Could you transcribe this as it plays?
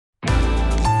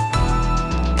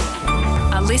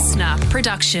listener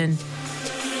production.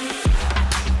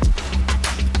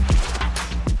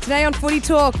 Today on Footy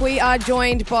Talk, we are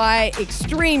joined by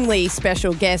extremely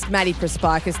special guest Maddy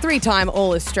Prespakis, three-time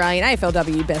All-Australian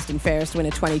AFLW Best and Fairest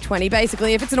winner 2020.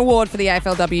 Basically, if it's an award for the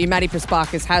AFLW, Maddy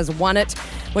Prespakis has won it.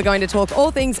 We're going to talk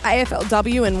all things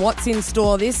AFLW and what's in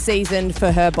store this season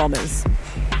for her Bombers.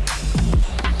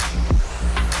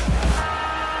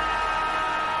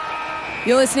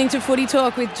 You're listening to Footy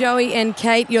Talk with Joey and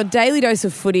Kate, your daily dose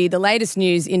of footy, the latest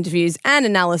news, interviews and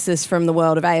analysis from the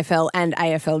world of AFL and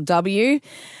AFLW.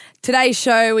 Today's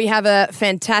show, we have a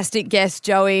fantastic guest,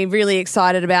 Joey. Really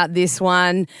excited about this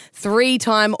one.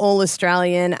 Three-time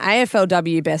All-Australian,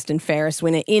 AFLW Best and Fairest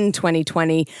winner in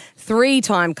 2020.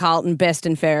 Three-time Carlton Best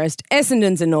and Fairest.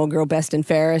 Essendon's inaugural Best and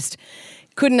Fairest.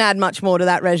 Couldn't add much more to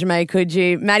that resume, could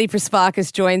you? Maddy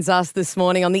Prespakis joins us this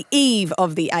morning on the eve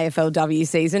of the AFLW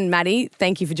season. Maddy,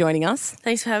 thank you for joining us.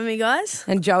 Thanks for having me, guys.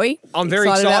 And Joey, I'm very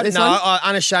excited. About this one?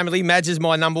 Unashamedly, Mads is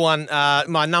my number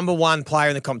one player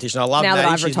in the competition. I love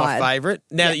Maddy. She's my favourite.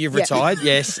 Now that you've retired,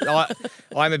 yes,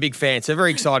 I'm a big fan. So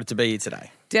very excited to be here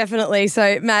today. Definitely.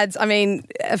 So, Mads, I mean,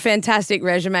 a fantastic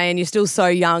resume and you're still so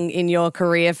young in your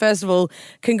career. First of all,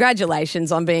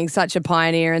 congratulations on being such a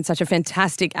pioneer and such a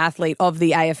fantastic athlete of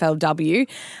the AFLW.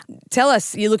 Tell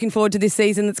us, you're looking forward to this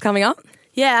season that's coming up?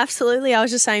 Yeah, absolutely. I was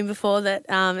just saying before that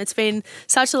it's been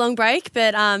such a long break,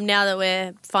 but now that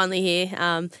we're finally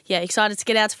here, excited to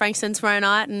get out to Frankston tomorrow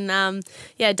night and,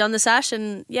 don the sash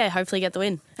and, hopefully get the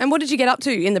win. And what did you get up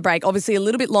to in the break? Obviously a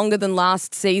little bit longer than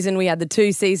last season. We had the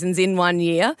 2 seasons in 1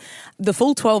 year. The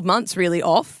full 12 months really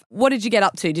off. What did you get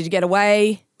up to? Did you get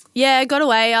away? Yeah, I got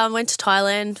away. I went to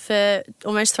Thailand for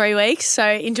almost 3 weeks, so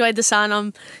enjoyed the sun.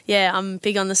 I'm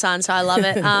big on the sun, so I love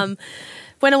it.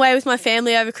 Went away with my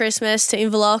family over Christmas to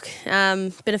Inverloch.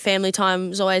 Bit of family time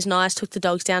was always nice. Took the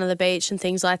dogs down to the beach and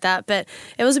things like that. But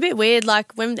it was a bit weird.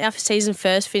 Like when our season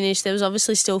first finished, there was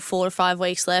obviously still 4 to 5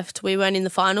 weeks left. We weren't in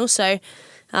the final, so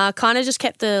kind of just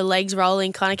kept the legs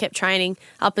rolling, kind of kept training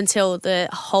up until the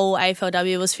whole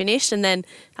AFLW was finished. And then,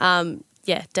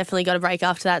 definitely got a break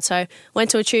after that. So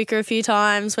went to Echuca a few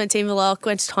times, went to Inverloch,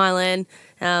 went to Thailand.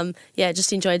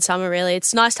 Just enjoyed summer really.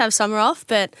 It's nice to have summer off,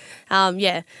 but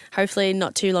hopefully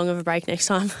not too long of a break next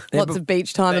time. Lots of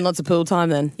beach time and lots of pool time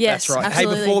then. Yes, that's right.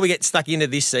 Absolutely. Hey, before we get stuck into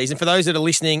this season, for those that are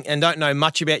listening and don't know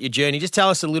much about your journey, just tell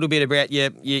us a little bit about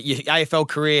your AFL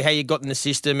career, how you got in the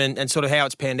system and sort of how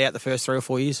it's panned out the first 3 or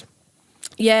 4 years.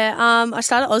 Yeah, I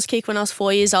started Auskick when I was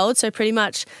 4 years old, so pretty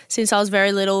much since I was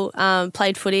very little,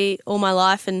 played footy all my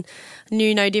life and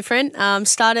knew no different.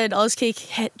 Started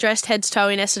Auskick dressed head to toe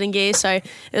in Essendon gear, so it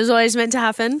was always meant to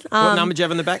happen. What number did you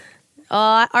have in the back?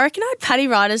 I reckon I had Paddy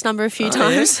Ryder's number a few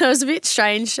times, yeah? so it was a bit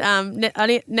strange.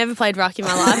 I never played ruck in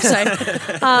my life,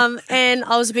 so and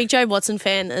I was a big Joe Watson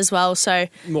fan as well, so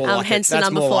hence the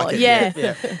number 4.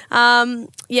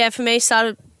 For me,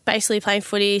 started basically playing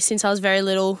footy since I was very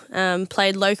little.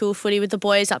 Played local footy with the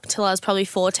boys up until I was probably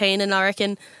 14, and I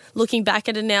reckon looking back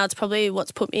at it now, it's probably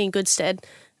what's put me in good stead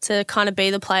to kind of be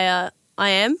the player I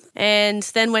am. And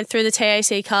then went through the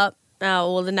TAC Cup,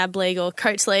 or the NAB League or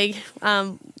Coates League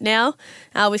now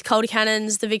with Calder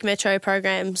Cannons, the Vic Metro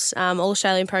programs,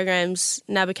 All-Australian programs,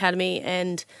 NAB Academy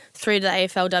and through to the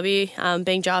AFLW,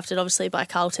 being drafted obviously by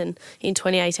Carlton in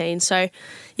 2018. So,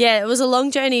 it was a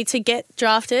long journey to get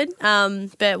drafted,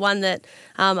 but one that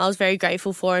I was very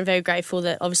grateful for and very grateful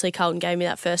that obviously Carlton gave me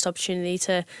that first opportunity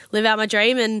to live out my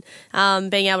dream and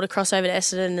being able to cross over to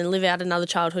Essendon and live out another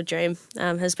childhood dream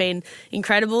has been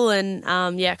incredible and,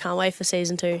 I can't wait for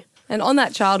season 2. And on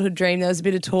that childhood dream, there was a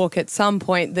bit of talk at some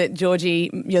point that Georgie,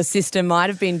 your sister, might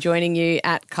have been joining you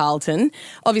at Carlton.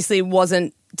 Obviously it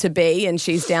wasn't to be, and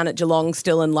she's down at Geelong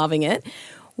still and loving it.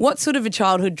 What sort of a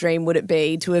childhood dream would it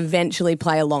be to eventually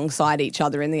play alongside each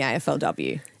other in the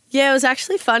AFLW? Yeah, it was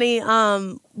actually funny.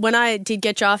 When I did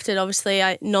get drafted, obviously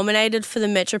I nominated for the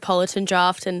Metropolitan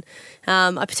draft and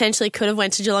I potentially could have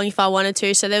went to Geelong if I wanted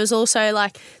to. So there was also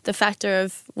like the factor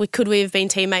of could we have been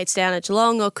teammates down at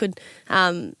Geelong or could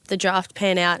the draft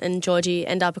pan out and Georgie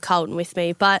end up at Carlton with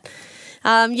me. But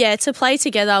to play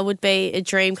together would be a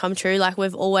dream come true. Like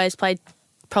we've always played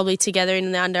probably together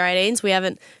in the under-18s. We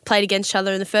haven't played against each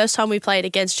other and the first time we played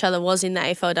against each other was in the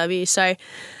AFLW. So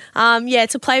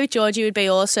to play with Georgie would be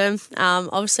awesome.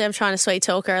 Obviously, I'm trying to sweet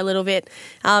talk her a little bit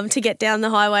to get down the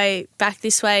highway back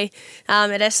this way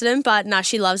at Essendon. But no,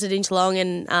 she loves it in Geelong,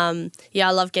 and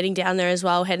I love getting down there as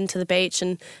well, heading to the beach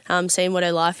and seeing what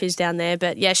her life is down there.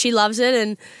 But yeah, she loves it,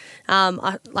 and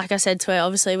like I said to her,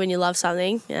 obviously when you love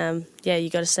something, you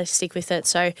got to stick with it.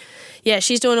 So, yeah,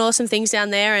 she's doing awesome things down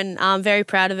there, and I'm very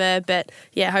proud of her. But,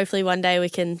 yeah, hopefully one day we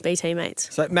can be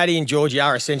teammates. So Maddy and Georgie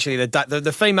are essentially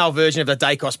the female version of the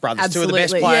Dacos brothers. Absolutely. Two of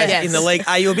the best players in the league.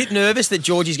 Are you a bit nervous that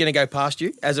Georgie's going to go past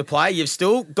you as a player? You've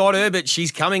still got her, but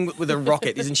she's coming with a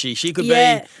rocket, isn't she? She could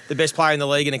be the best player in the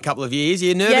league in a couple of years. Are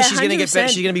you nervous she's going to get better?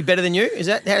 She's going to be better than you?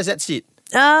 How does that sit?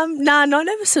 No, not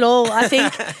nervous at all. I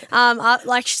think,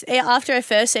 after her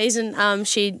first season,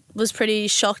 she was pretty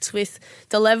shocked with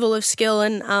the level of skill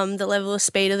and the level of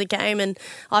speed of the game. And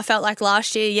I felt like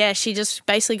last year, she just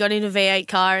basically got into a V8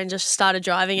 car and just started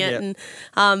driving it,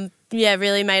 and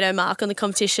really made her mark on the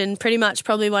competition. Pretty much,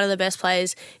 probably one of the best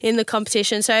players in the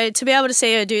competition. So to be able to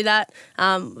see her do that,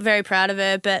 very proud of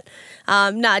her. But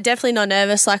definitely not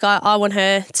nervous. Like I want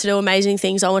her to do amazing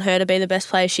things. I want her to be the best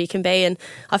player she can be, and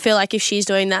I feel like if she's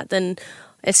doing that, then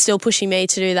it's still pushing me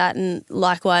to do that, and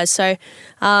likewise. So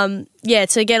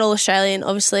to get all Australian,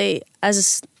 obviously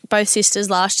as both sisters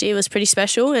last year was pretty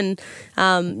special, and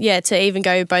to even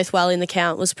go both well in the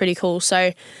count was pretty cool.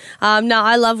 So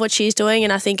I love what she's doing,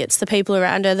 and I think it's the people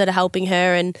around her that are helping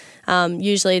her, and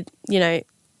usually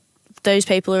those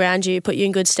people around you put you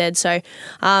in good stead. So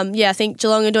I think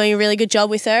Geelong are doing a really good job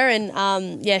with her,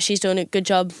 and she's doing a good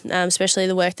job, especially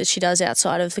the work that she does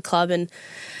outside of the club. And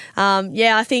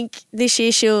I think this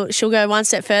year she'll go one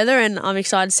step further, and I'm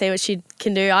excited to see what she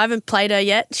can do. I haven't played her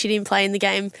yet. She didn't play in the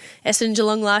game Essendon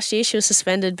Geelong last year. She was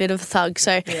suspended, bit of a thug.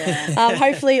 So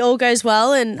hopefully all goes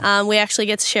well, and we actually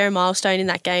get to share a milestone in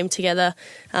that game together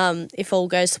if all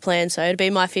goes to plan. So it'll be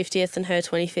my 50th and her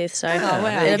 25th. So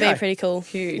it'll be pretty cool.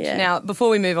 Huge. Yeah. Now, before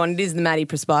we move on, it is the Maddy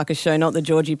Prespakis show, not the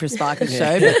Georgie Prespakis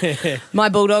show. But my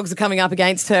Bulldogs are coming up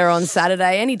against her on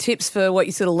Saturday. Any tips for what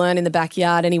you sort of learn in the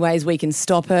backyard? Any ways we can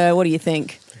stop her? What do you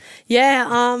think? Yeah,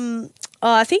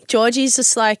 I think Georgie's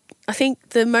just I think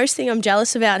the most thing I'm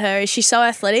jealous about her is she's so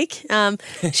athletic.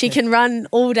 She can run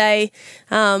all day.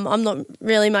 I'm not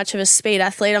really much of a speed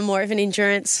athlete. I'm more of an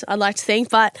endurance, I'd like to think.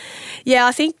 But,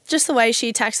 I think just the way she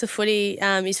attacks the footy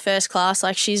is first class.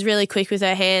 Like, she's really quick with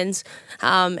her hands,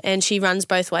 and she runs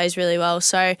both ways really well.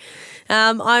 So,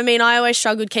 I always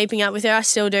struggled keeping up with her. I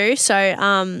still do. So,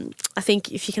 I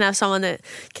think if you can have someone that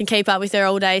can keep up with her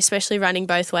all day, especially running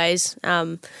both ways,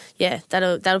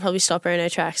 that'll probably stop her in her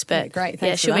tracks. But great,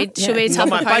 thanks she'll be a tough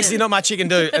opponent. Basically, not much you can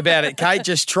do about it, Kate.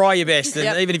 Just try your best,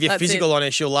 and even if you're physical on her,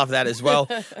 she'll love that as well.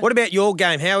 What about your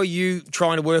game? How are you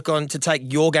trying to work on to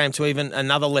take your game to even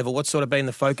another level? What's sort of been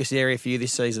the focus area for you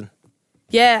this season?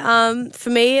 Yeah, for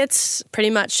me, it's pretty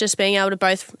much just being able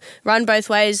to run both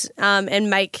ways and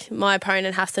make my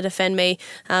opponent have to defend me,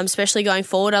 especially going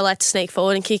forward. I like to sneak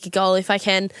forward and kick a goal if I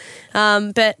can.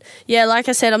 But, like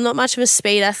I said, I'm not much of a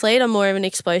speed athlete. I'm more of an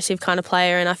explosive kind of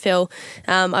player, and I feel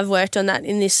I've worked on that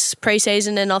in this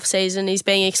pre-season and off-season, is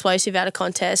being explosive out of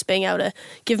contest, being able to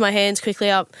give my hands quickly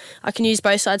up. I can use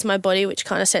both sides of my body, which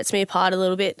kind of sets me apart a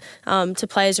little bit to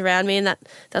players around me, and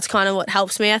that's kind of what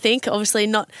helps me, I think. Obviously,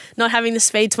 not having the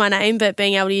speed to my name, but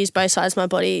being able to use both sides of my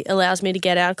body allows me to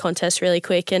get out of contest really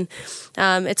quick. And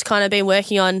it's kind of been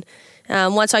working on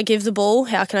once I give the ball,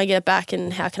 how can I get it back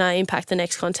and how can I impact the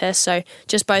next contest? So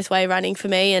just both way running for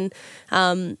me, and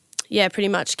pretty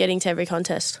much getting to every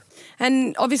contest.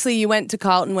 And obviously you went to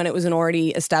Carlton when it was an already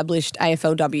established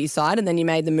AFLW side, and then you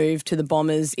made the move to the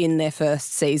Bombers in their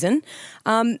first season.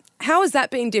 How has that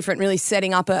been different, really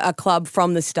setting up a club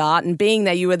from the start, and being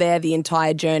there, you were there the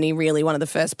entire journey, really one of the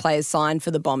first players signed for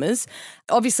the Bombers?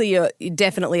 Obviously you're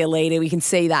definitely a leader. We can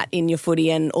see that in your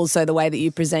footy and also the way that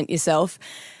you present yourself.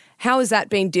 How has that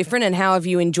been different, and how have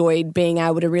you enjoyed being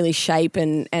able to really shape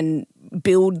and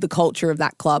build the culture of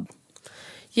that club?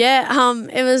 Yeah,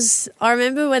 it was. I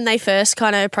remember when they first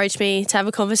kind of approached me to have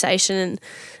a conversation,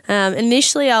 and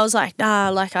initially I was like, nah,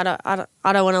 like I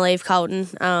don't want to leave Carlton,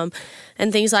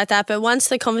 and things like that. But once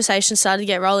the conversation started to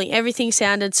get rolling, everything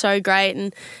sounded so great,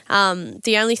 and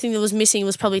the only thing that was missing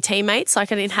was probably teammates.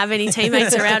 Like, I didn't have any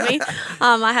teammates around me.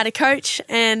 I had a coach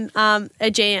and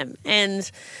a GM, and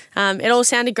it all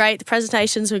sounded great. The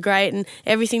presentations were great, and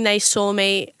everything they saw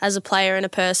me as a player and a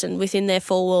person within their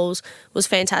four walls was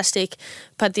fantastic.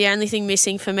 But the only thing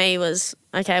missing for me was,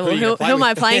 okay, well, who am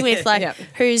I playing with? Like,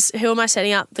 who am I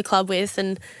setting up the club with?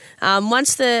 And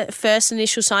once the first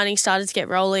initial signing started to get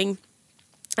rolling,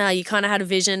 you kind of had a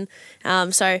vision.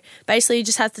 So basically you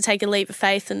just have to take a leap of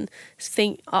faith and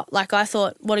think, like I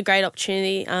thought, what a great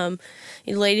opportunity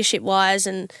in leadership-wise,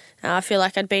 and I feel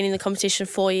like I'd been in the competition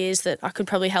 4 years that I could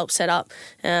probably help set up.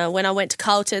 When I went to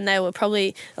Carlton, they were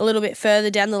probably a little bit further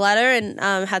down the ladder and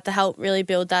had to help really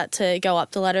build that to go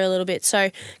up the ladder a little bit. So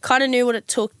kind of knew what it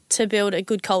took to build a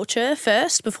good culture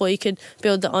first before you could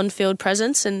build the on-field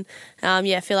presence. And,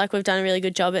 I feel like we've done a really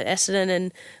good job at Essendon.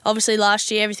 And obviously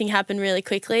last year everything happened really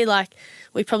quickly. Like,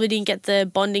 we probably didn't get the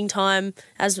bonding time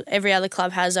as every other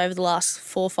club has over the last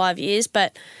 4 or 5 years,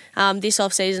 but this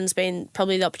off-season's been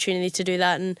probably the opportunity to do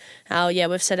that, and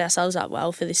we've set ourselves up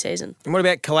well for this season. And what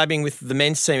about collabing with the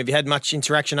men's team? Have you had much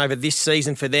interaction over this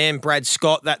season for them? Brad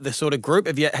Scott, the sort of group?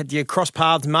 Had you cross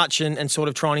paths much and sort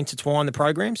of try and intertwine the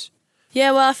programs?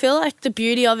 Yeah, well, I feel like the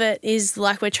beauty of it is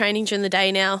like we're training during the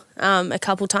day now a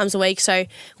couple times a week. So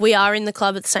we are in the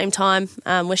club at the same time.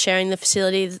 We're sharing the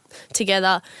facility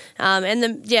together. And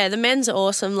the men's are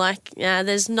awesome. Like,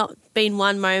 there's not been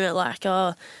one moment like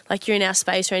you're in our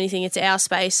space or anything. It's our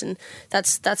space, and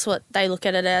that's what they look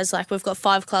at it as. Like, we've got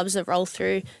 5 clubs that roll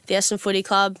through the Essendon Footy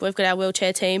Club. We've got our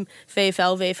wheelchair team,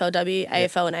 VFL, VFLW,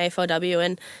 AFL and AFLW,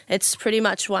 and it's pretty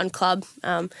much one club.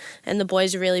 And the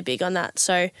boys are really big on that.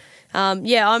 So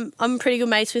I'm pretty good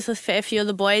mates with a fair few of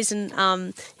the boys, and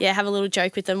have a little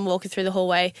joke with them walking through the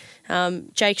hallway.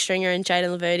 Jake Stringer and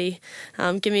Jaden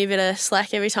Laverty give me a bit of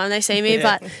slack every time they see me,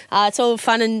 but it's all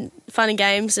fun and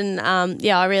games, and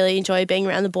I really enjoy being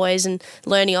around the boys and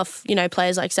learning off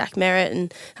players like Zach Merritt,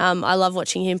 and I love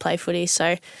watching him play footy.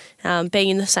 So being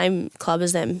in the same club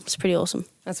as them is pretty awesome.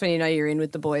 That's when you know you're in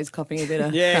with the boys, copying a bit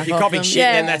of if you're copying shit,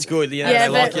 then that's good.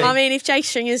 But I mean, if Jake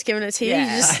Stringer's giving it to you,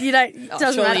 you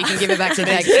doesn't matter. You can give it back to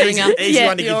Jake Stringer. Easy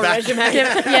one to give back.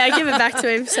 Give it back to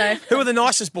him. So, who are the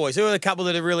nicest boys? Who are the couple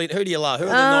that are really? Who do you love? Who are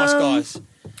the nice guys?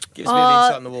 Give us a bit of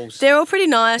insight on the Wolves. They're all pretty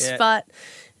nice, but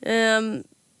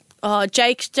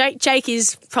Jake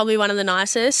is probably one of the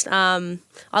nicest.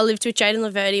 I lived with Jaden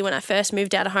Laverty when I first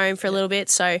moved out of home for a little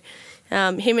bit, so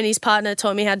him and his partner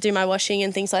taught me how to do my washing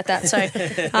and things like that. So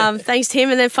thanks to him,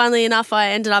 and then funnily enough, I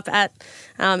ended up at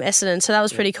Essendon, so that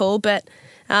was pretty cool. But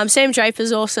Sam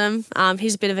Draper's awesome.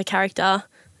 He's a bit of a character.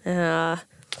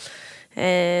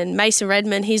 And Mason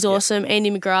Redmond, he's awesome. Andy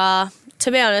McGrath. To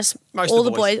be honest, all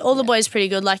the boys are pretty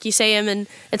good. Like, you see them, and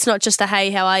it's not just a hey,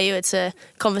 how are you? It's a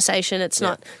conversation. It's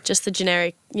not just the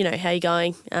generic, how you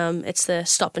going? It's the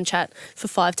stop and chat for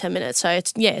 5-10 minutes. So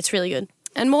it's really good.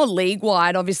 And more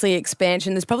league-wide, obviously,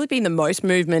 expansion. There's probably been the most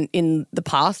movement in the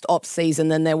past ops season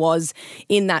than there was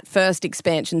in that first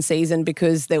expansion season,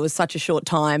 because there was such a short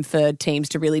time for teams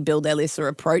to really build their lists or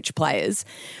approach players.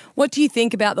 What do you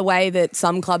think about the way that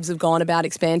some clubs have gone about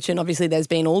expansion? Obviously, there's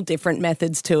been all different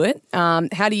methods to it.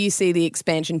 How do you see the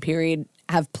expansion period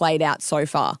have played out so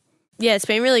far? Yeah, it's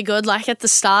been really good. Like, at the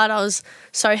start, I was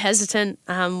so hesitant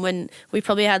when we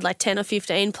probably had like 10 or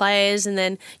 15 players, and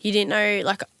then you didn't know,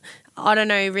 like, I don't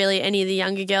know really any of the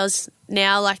younger girls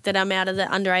now, like, that I'm out of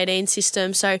the under-18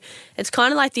 system. So it's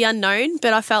kind of like the unknown,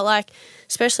 but I felt like,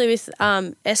 especially with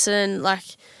Essendon, like,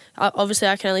 obviously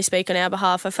I can only speak on our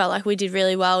behalf, I felt like we did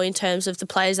really well in terms of the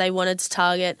players they wanted to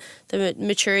target, the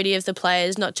maturity of the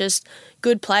players, not just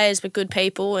good players but good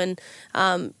people, and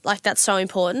that's so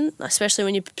important, especially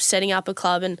when you're setting up a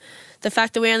club. And the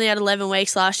fact that we only had 11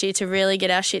 weeks last year to really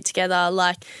get our shit together,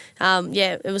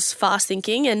 it was fast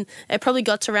thinking, and it probably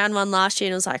got to round 1 last year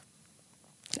and it was like,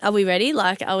 are we ready?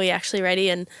 Like, are we actually ready?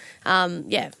 And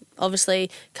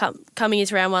obviously coming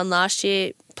into round 1 last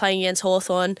year, playing against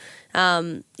Hawthorn,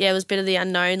 it was a bit of the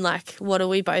unknown, like, what are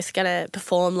we both going to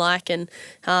perform like? And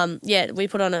we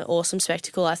put on an awesome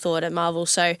spectacle, I thought, at Marvel.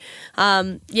 So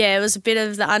it was a bit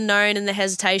of the unknown and the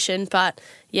hesitation, but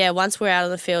once we're out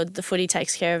on the field, the footy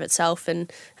takes care of itself,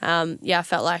 and I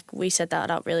felt like we set that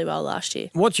up really well last year.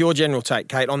 What's your general take,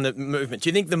 Kate, on the movement? Do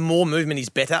you think the more movement is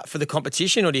better for the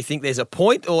competition, or do you think there's a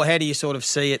point, or how do you sort of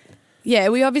see it? Yeah,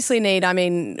 we obviously need,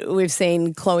 we've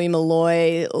seen Chloe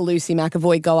Malloy, Lucy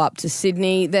McAvoy go up to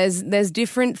Sydney. There's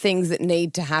different things that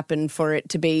need to happen for it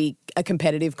to be a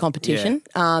competitive competition.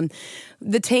 Yeah.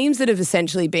 The teams that have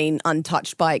essentially been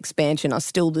untouched by expansion are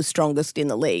still the strongest in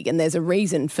the league, and there's a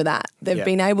reason for that. They've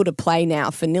been able to play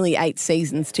now for nearly 8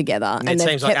 seasons together. And it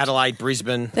seems like Adelaide,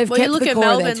 Brisbane. You look at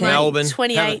Melbourne,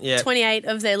 28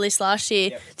 of their list last year.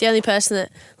 Yep. The only person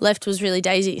that left was really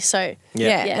Daisy. So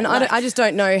I just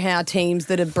don't know how teams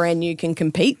that are brand new can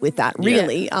compete with that,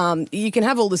 really. Yeah. You can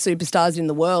have all the superstars in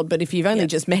the world, but if you've only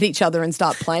just met each other and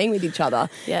start playing with each other,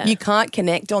 you can't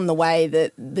connect on the way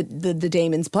that the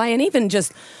Demons play. And even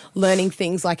just learning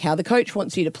things like how the coach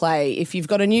wants you to play, if you've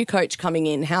got a new coach coming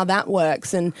in, how that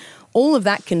works, and all of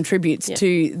that contributes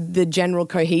to the general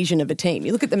cohesion of a team.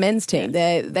 You look at the men's team,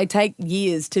 they take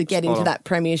years to get into that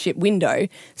premiership window,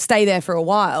 stay there for a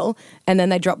while, and then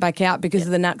they drop back out because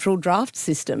of the natural draft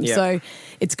system. So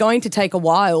it's going to take a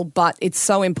while, but it's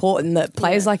so important that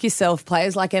players like yourself,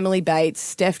 players like Emily Bates,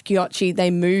 Steph Chiocci,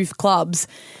 they move clubs.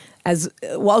 As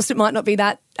whilst it might not be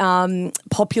that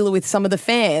popular with some of the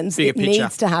fans, it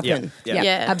needs to happen.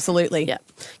 Yeah, absolutely. Yeah,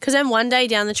 because then one day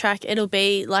down the track, it'll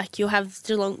be like you'll have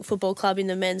Geelong Football Club in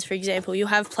the men's, for example. You'll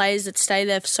have players that stay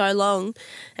there for so long,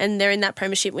 and they're in that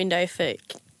premiership window for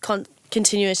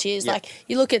continuous years. Like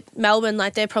you look at Melbourne,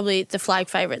 like they're probably the flag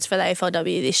favourites for the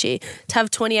AFLW this year. To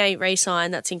have 28 re-sign,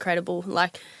 that's incredible.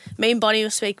 Like me and Bonnie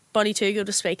Toogood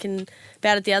was speaking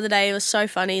about it the other day. It was so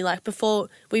funny. Like before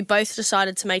we both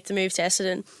decided to make the move to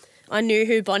Essendon, I knew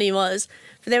who Bonnie was,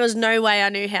 but there was no way I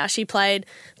knew how she played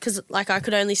because like I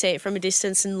could only see it from a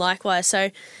distance, and likewise.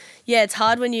 So yeah, it's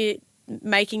hard when you're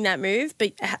making that move,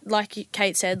 but like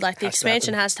Kate said, like the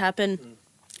expansion has to happen.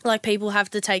 Like people have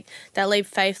to take that leap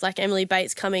of faith, like Emily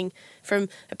Bates coming from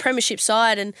a premiership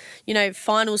side and, you know,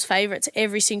 finals favourites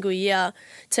every single year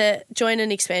to join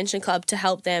an expansion club to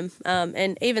help them.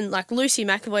 And even like Lucy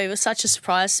McAvoy was such a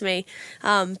surprise to me,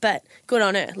 but good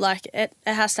on her. Like it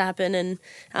has to happen.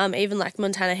 And even like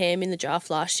Montana Ham in the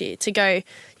draft last year to go,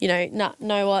 you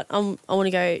know what, I want to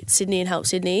go Sydney and help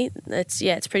Sydney.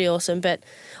 It's pretty awesome. But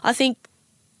I think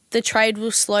the trade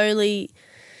will slowly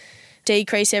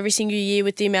decrease every single year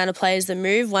with the amount of players that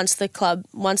move once the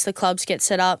clubs get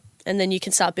set up, and then you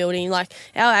can start building. Like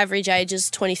our average age is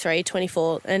 23,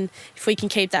 24, and if we can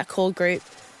keep that core group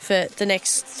for the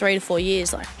next 3 to 4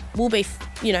 years, like we'll be,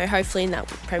 you know, hopefully in that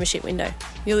premiership window.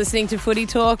 You're listening to Footy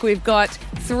Talk. We've got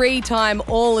 3-time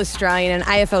All-Australian and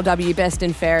AFLW Best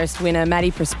and Fairest winner Maddy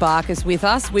Prespakis with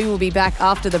us. We will be back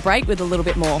after the break with a little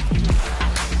bit more.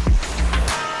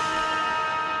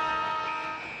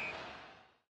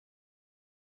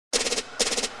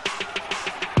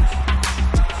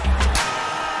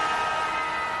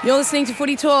 You're listening to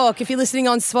Footy Talk. If you're listening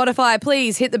on Spotify,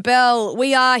 please hit the bell.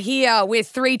 We are here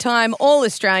with 3-time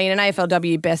All-Australian and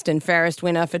AFLW Best and Fairest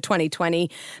winner for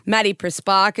 2020, Maddy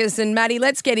Prespakis. And Maddy,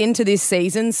 let's get into this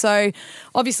season. So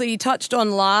obviously you touched on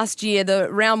last year,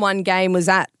 the round 1 game was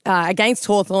against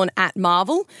Hawthorn at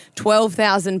Marvel,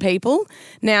 12,000 people.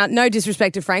 Now, no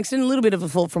disrespect to Frankston, a little bit of a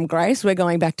fall from grace. We're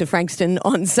going back to Frankston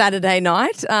on Saturday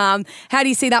night. How do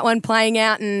you see that one playing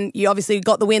out? And you obviously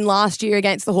got the win last year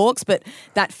against the Hawks, but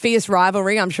that fierce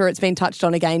rivalry, I'm sure it's been touched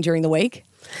on again during the week.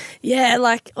 Yeah,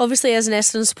 like obviously as an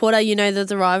Essendon supporter, you know that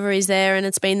the rivalry is there and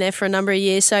it's been there for a number of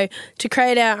years. So to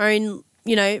create our own,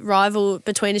 you know, rival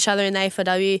between each other in the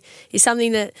AFLW is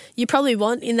something that you probably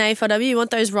want in the AFLW. You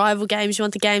want those rival games. You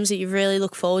want the games that you really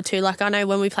look forward to. Like I know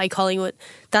when we play Collingwood,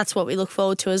 that's what we look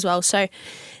forward to as well. So,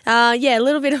 a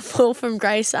little bit of fall from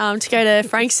grace to go to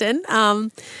Frankston.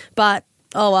 But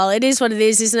oh, well, it is what it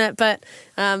is, isn't it? But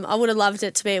I would have loved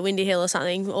it to be at Windy Hill or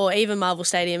something, or even Marvel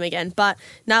Stadium again. But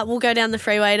no, we'll go down the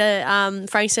freeway to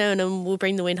Frankston and we'll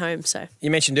bring the win home. So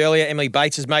you mentioned earlier Emily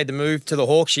Bates has made the move to the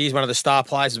Hawks. She's one of the star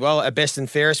players as well, a best and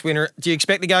fairest winner. Do you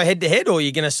expect to go head-to-head, or are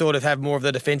you going to sort of have more of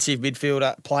the defensive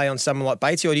midfielder play on someone like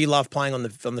Batesy, or do you love playing on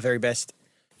the very best?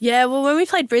 Yeah, well, when we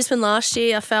played Brisbane last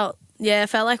year, I felt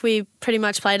like we pretty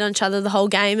much played on each other the whole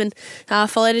game and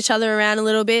followed each other around a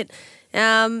little bit.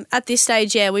 At this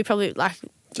stage, we probably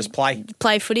just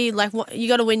play footy. Like you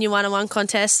got to win your one-on-one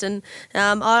contest, and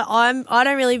I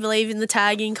don't really believe in the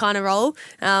tagging kind of role.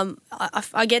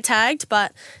 I get tagged,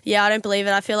 but I don't believe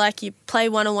it. I feel like you play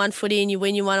one-on-one footy and you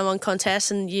win your one-on-one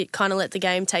contest, and you kind of let the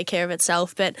game take care of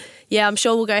itself. But I'm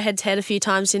sure we'll go head-to-head a few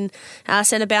times in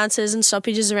centre bounces and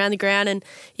stoppages around the ground. And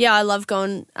I love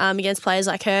going against players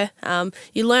like her.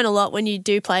 You learn a lot when you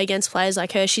do play against players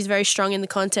like her. She's very strong in the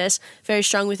contest, very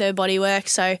strong with her body work.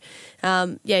 So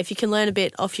if you can learn a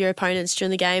bit off your opponents during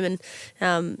the game, and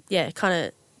kind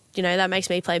of, that makes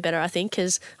me play better, I think,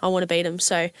 because I want to beat them.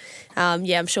 So,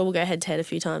 I'm sure we'll go head-to-head a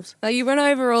few times. Are you an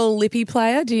overall lippy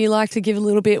player? Do you like to give a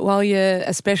little bit while you're,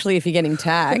 especially if you're getting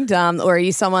tagged, or are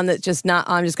you someone that just,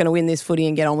 I'm just going to win this footy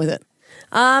and get on with it?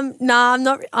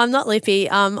 No, I'm not lippy.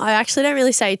 I actually don't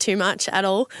really say too much at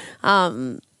all.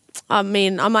 I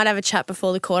mean, I might have a chat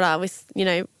before the quarter with,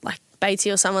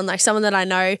 Batesy or someone that I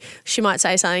know. She might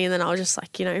say something and then I'll just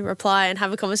reply and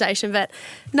have a conversation. But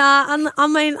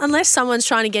unless someone's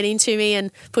trying to get into me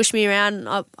and push me around,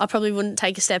 I probably wouldn't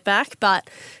take a step back. But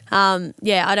I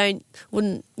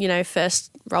wouldn't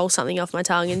first roll something off my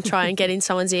tongue and try and get in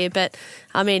someone's ear. But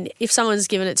I mean, if someone's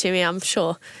given it to me, I'm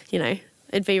sure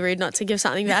it'd be rude not to give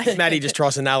something back. Maddy just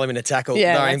tries to nail him in a tackle.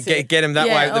 Yeah, Get him that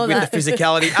way with that. the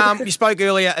physicality. You spoke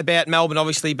earlier about Melbourne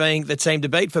obviously being the team to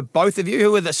beat for both of you.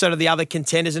 Who are the sort of the other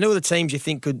contenders and who are the teams you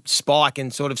think could spike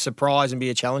and sort of surprise and be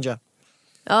a challenger?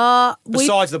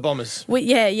 Besides the Bombers.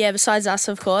 Besides us,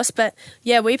 of course. But,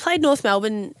 we played North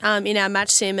Melbourne in our match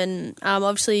sim, and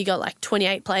obviously you got like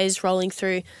 28 players rolling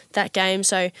through that game.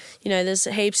 So, there's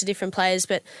heaps of different players,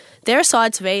 but they're a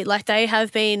side to beat. Like, they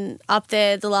have been up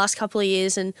there the last couple of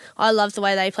years, and I love the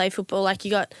way they play football. Like,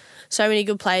 you got so many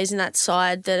good players in that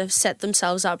side that have set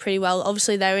themselves up pretty well.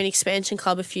 Obviously, they were an expansion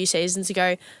club a few seasons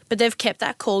ago, but they've kept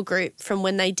that core group from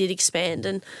when they did expand.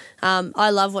 And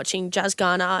I love watching Jazz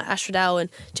Garner, Ash Riddell and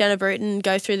Jenna Bruton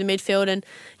go through the midfield. And,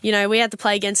 we had to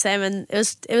play against them, and it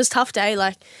was a tough day.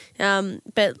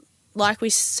 But like we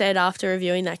said after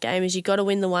reviewing that game, is you got to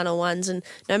win the one-on-ones, and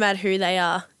no matter who they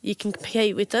are, you can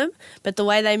compete with them. But the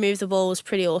way they move the ball was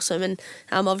pretty awesome. And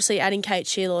obviously adding Kate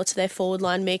Sheila to their forward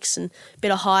line mix and a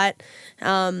bit of height,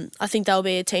 I think they'll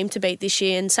be a team to beat this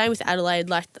year. And same with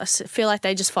Adelaide. Like, I feel like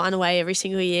they just find a way every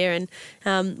single year.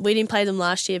 And we didn't play them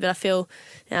last year, but I feel,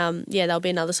 they'll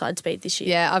be another side to beat this year.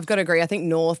 Yeah, I've got to agree. I think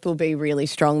North will be really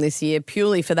strong this year,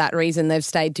 purely for that reason. They've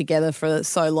stayed together for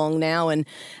so long now, and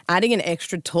adding an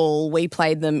extra tall, we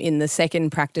played them in the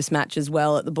second practice match as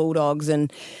well at the Bulldogs,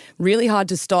 and really hard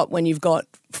to stop when you've got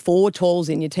 4 talls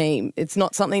in your team. It's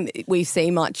not something that we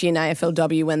see much in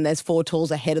AFLW when there's 4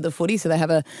 talls ahead of the footy. So they have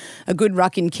a good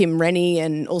ruck in Kim Rennie,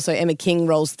 and also Emma King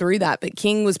rolls through that. But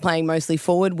King was playing mostly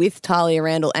forward with Talia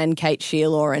Randall and Kate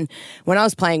Sheila. And when I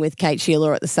was playing with Kate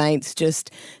Sheila at the Saints,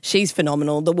 she's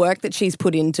phenomenal. The work that she's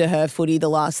put into her footy the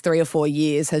last 3 or 4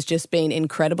 years has just been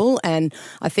incredible. And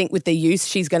I think with the use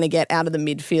she's going to get out of the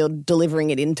midfield, delivering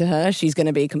it into her, she's going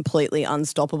to be completely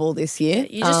unstoppable this year.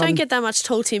 You just don't get that much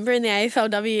tall timber in the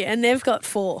AFLW. And they've got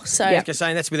 4. So I was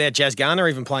saying that's without Jazz Garner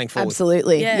even playing forward.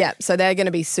 Absolutely, yeah. So they're going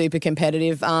to be super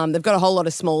competitive. They've got a whole lot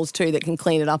of smalls too that can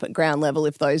clean it up at ground level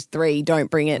if those 3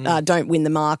 don't bring it, don't win the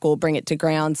mark or bring it to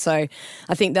ground. So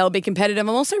I think they'll be competitive. I'm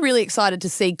also really excited to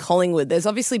see Collingwood. There's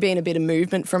obviously been a bit of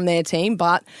movement from their team,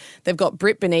 but they've got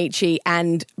Britt Benici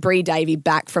and Bree Davey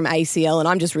back from ACL, and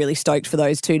I'm just really stoked for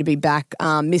those 2 to be back.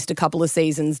 Missed a couple of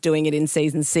seasons doing it in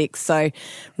season 6, so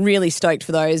really stoked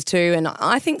for those 2. And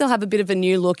I think they'll have a bit of a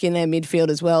new look in their midfield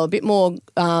as well, a bit more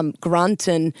grunt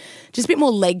and just a bit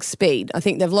more leg speed. I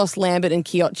think they've lost Lambert and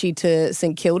Chiocci to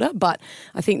St Kilda, but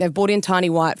I think they've brought in Tiny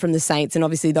White from the Saints, and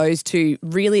obviously those 2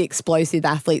 really explosive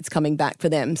athletes coming back for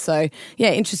them. So,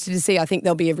 interested to see. I think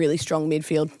they'll be a really strong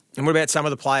midfield. And what about some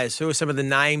of the players? Who are some of the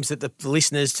names that the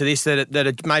listeners to this that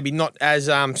are maybe not as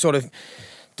sort of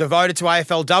devoted to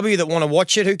AFLW that want to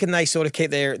watch it? Who can they sort of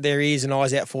keep their ears and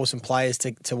eyes out for, some players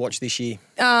to watch this year?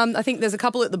 I think there's a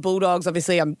couple at the Bulldogs.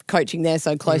 Obviously, I'm coaching there,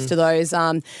 so close to those.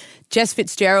 Jess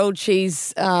Fitzgerald,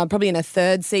 she's probably in her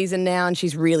 3rd season now, and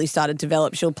she's really started to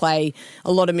develop. She'll play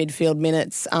a lot of midfield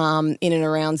minutes in and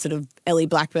around sort of Ellie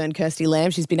Blackburn, Kirsty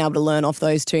Lamb. She's been able to learn off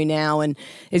those 2 now and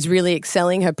is really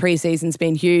excelling. Her pre-season's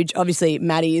been huge. Obviously,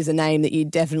 Maddy is a name that you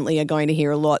definitely are going to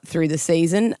hear a lot through the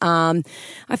season. I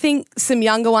think some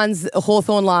younger ones,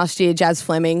 Hawthorn last year, Jazz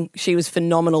Fleming, she was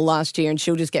phenomenal last year, and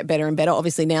she'll just get better and better.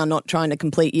 Obviously now not trying to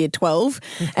complete year 12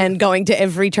 and going to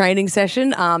every training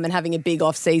session and having a big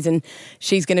off-season.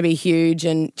 She's going to be huge.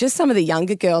 And just some of the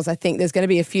younger girls, I think there's going to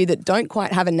be a few that don't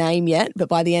quite have a name yet, but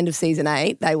by the end of season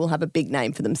 8, they will have a big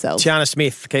name for themselves. Tiana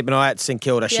Smith, keep an eye out, St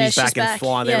Kilda. She's back and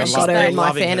flying there. I've got her in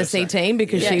my fantasy team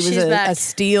because she was a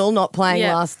steal not playing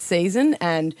last season,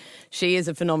 and she is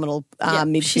a phenomenal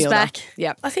midfielder. She's back.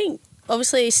 Yep. I think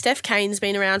obviously Steph Kane's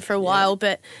been around for a while,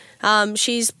 but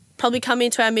she's probably come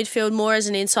into our midfield more as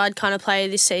an inside kind of player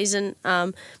this season.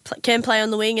 Can play on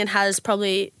the wing and has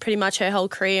probably pretty much her whole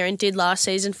career and did last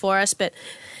season for us. But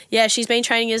she's been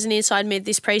training as an inside mid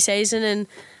this pre-season,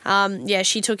 and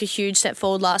she took a huge step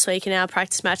forward last week in our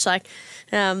practice match.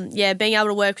 Being able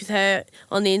to work with her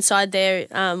on the inside there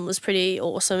was pretty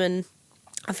awesome, and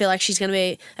I feel like she's going to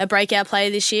be a breakout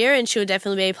player this year, and she'll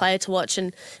definitely be a player to watch,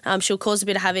 and she'll cause a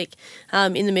bit of havoc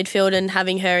in the midfield, and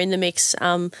having her in the mix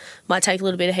might take a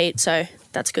little bit of heat, so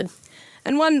that's good.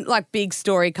 And one big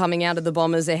story coming out of the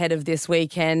Bombers ahead of this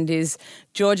weekend is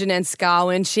Georgia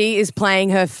Nanscarwin. She is playing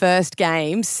her first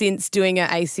game since doing her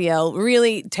ACL.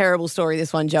 Really terrible story,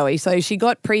 this one, Joey. So she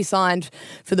got pre-signed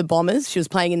for the Bombers. She was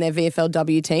playing in their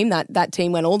VFLW team. That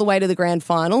team went all the way to the grand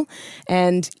final.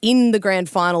 And in the grand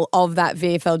final of that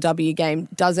VFLW game,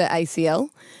 does her ACL.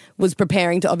 was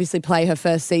preparing to obviously play her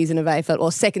first season of AFL,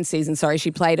 or second season, sorry.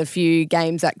 She played a few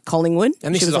games at Collingwood.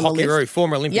 And this is a Hockey-Roo,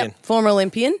 former Olympian. Yep, former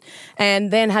Olympian.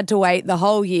 And then had to wait the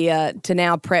whole year to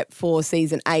now prep for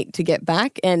season 8 to get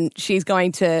back. And she's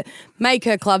going to make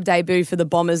her club debut for the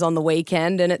Bombers on the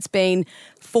weekend. And it's been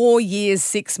 4 years,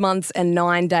 6 months and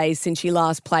 9 days since she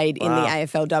last played in the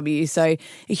AFLW. So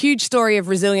a huge story of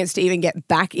resilience to even get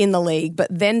back in the league, but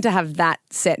then to have that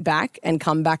setback and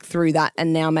come back through that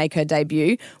and now make her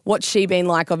debut. What's she been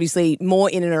like, obviously, more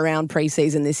in and around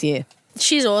pre-season this year?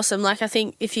 She's awesome. Like, I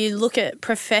think if you look at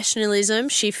professionalism,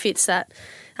 she fits that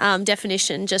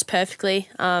definition just perfectly.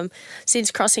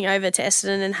 Since crossing over to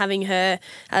Essendon and having her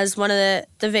as one of the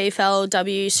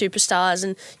VFLW superstars,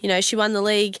 and, you know, she won the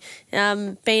league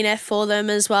B&F for them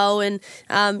as well. And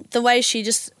the way she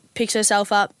just picks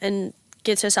herself up and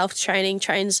gets herself to training,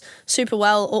 trains super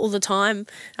well all the time.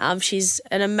 She's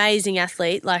an amazing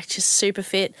athlete, like just super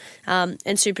fit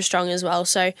and super strong as well.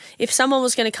 So if someone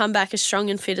was going to come back as strong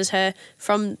and fit as her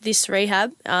from this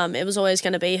rehab, it was always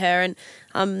going to be her.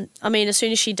 And I mean, as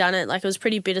soon as she done it, like, it was a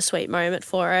pretty bittersweet moment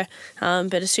for her.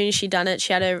 But as soon as she done it,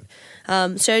 she had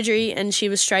her surgery and she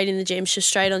was straight in the gym. She was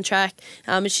straight on track,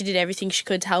 and she did everything she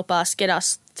could to help us get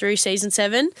us through season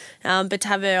 7. But to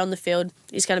have her on the field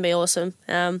is going to be awesome.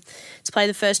 To play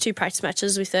the first 2 practice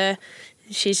matches with her,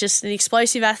 she's just an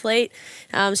explosive athlete.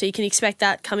 So you can expect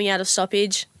that coming out of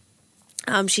stoppage.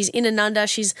 She's in and under.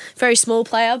 She's a very small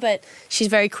player, but she's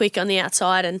very quick on the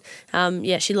outside, and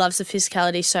she loves the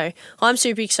physicality. So I'm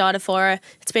super excited for her.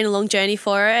 It's been a long journey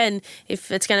for her, and if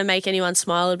it's going to make anyone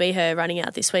smile, it'll be her running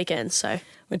out this weekend. So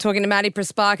we're talking to Maddy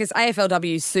Prespakis,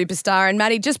 AFLW superstar. And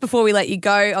Maddy, just before we let you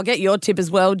go, I'll get your tip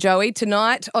as well, Joey.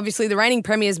 Tonight, obviously, the reigning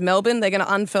premiers Melbourne, they're going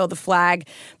to unfurl the flag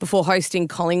before hosting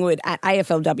Collingwood at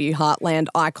AFLW Heartland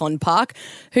Icon Park.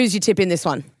 Who's your tip in this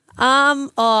one?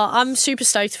 I'm super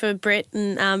stoked for Britt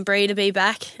and Bree to be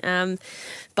back.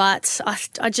 But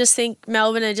I just think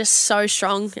Melbourne are just so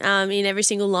strong in every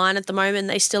single line at the moment.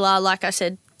 They still are, like I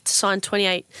said, to sign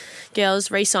 28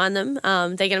 girls, re-sign them.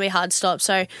 They're going to be hard to stop.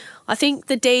 So I think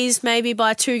the D's maybe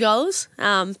by 2 goals,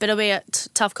 but it'll be a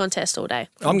tough contest all day.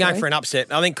 I'm going for an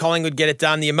upset. I think Collingwood get it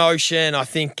done. The emotion, I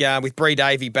think with Bree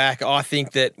Davey back, I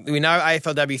think that we know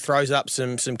AFLW throws up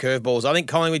some curveballs. I think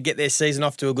Collingwood get their season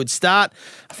off to a good start.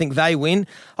 I think they win.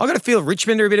 I've got to feel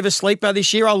Richmond are a bit of a sleeper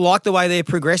this year. I like the way they're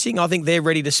progressing. I think they're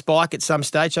ready to spike at some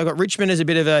stage. So I've got Richmond as a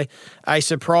bit of a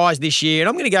surprise this year. And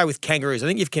I'm going to go with Kangaroos. I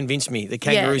think you've convinced me the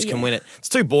Kangaroos can win it. It's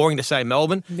too boring to say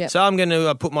Melbourne. Yep. So I'm going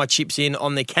to put my chips in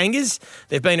on the Kangas.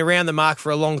 They've been around the mark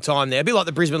for a long time now. A bit like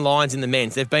the Brisbane Lions in the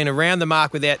men's. They've been around the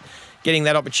mark without getting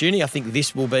that opportunity. I think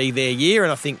this will be their year,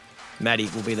 and I think Maddy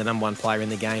will be the number 1 player in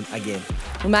the game again.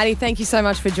 Well, Maddy, thank you so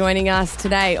much for joining us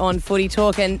today on Footy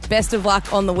Talk, and best of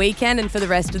luck on the weekend and for the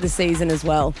rest of the season as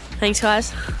well. Thanks,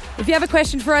 guys. If you have a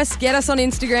question for us, get us on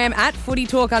Instagram at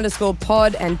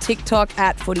footytalk_pod and TikTok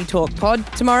at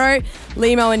footytalkpod. Tomorrow,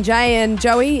 Limo and Jay and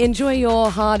Joey, enjoy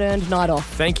your hard-earned night off.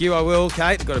 Thank you, I will,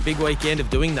 Kate. Got a big weekend of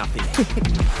doing nothing.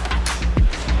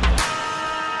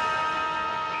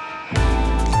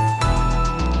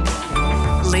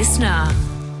 Listener.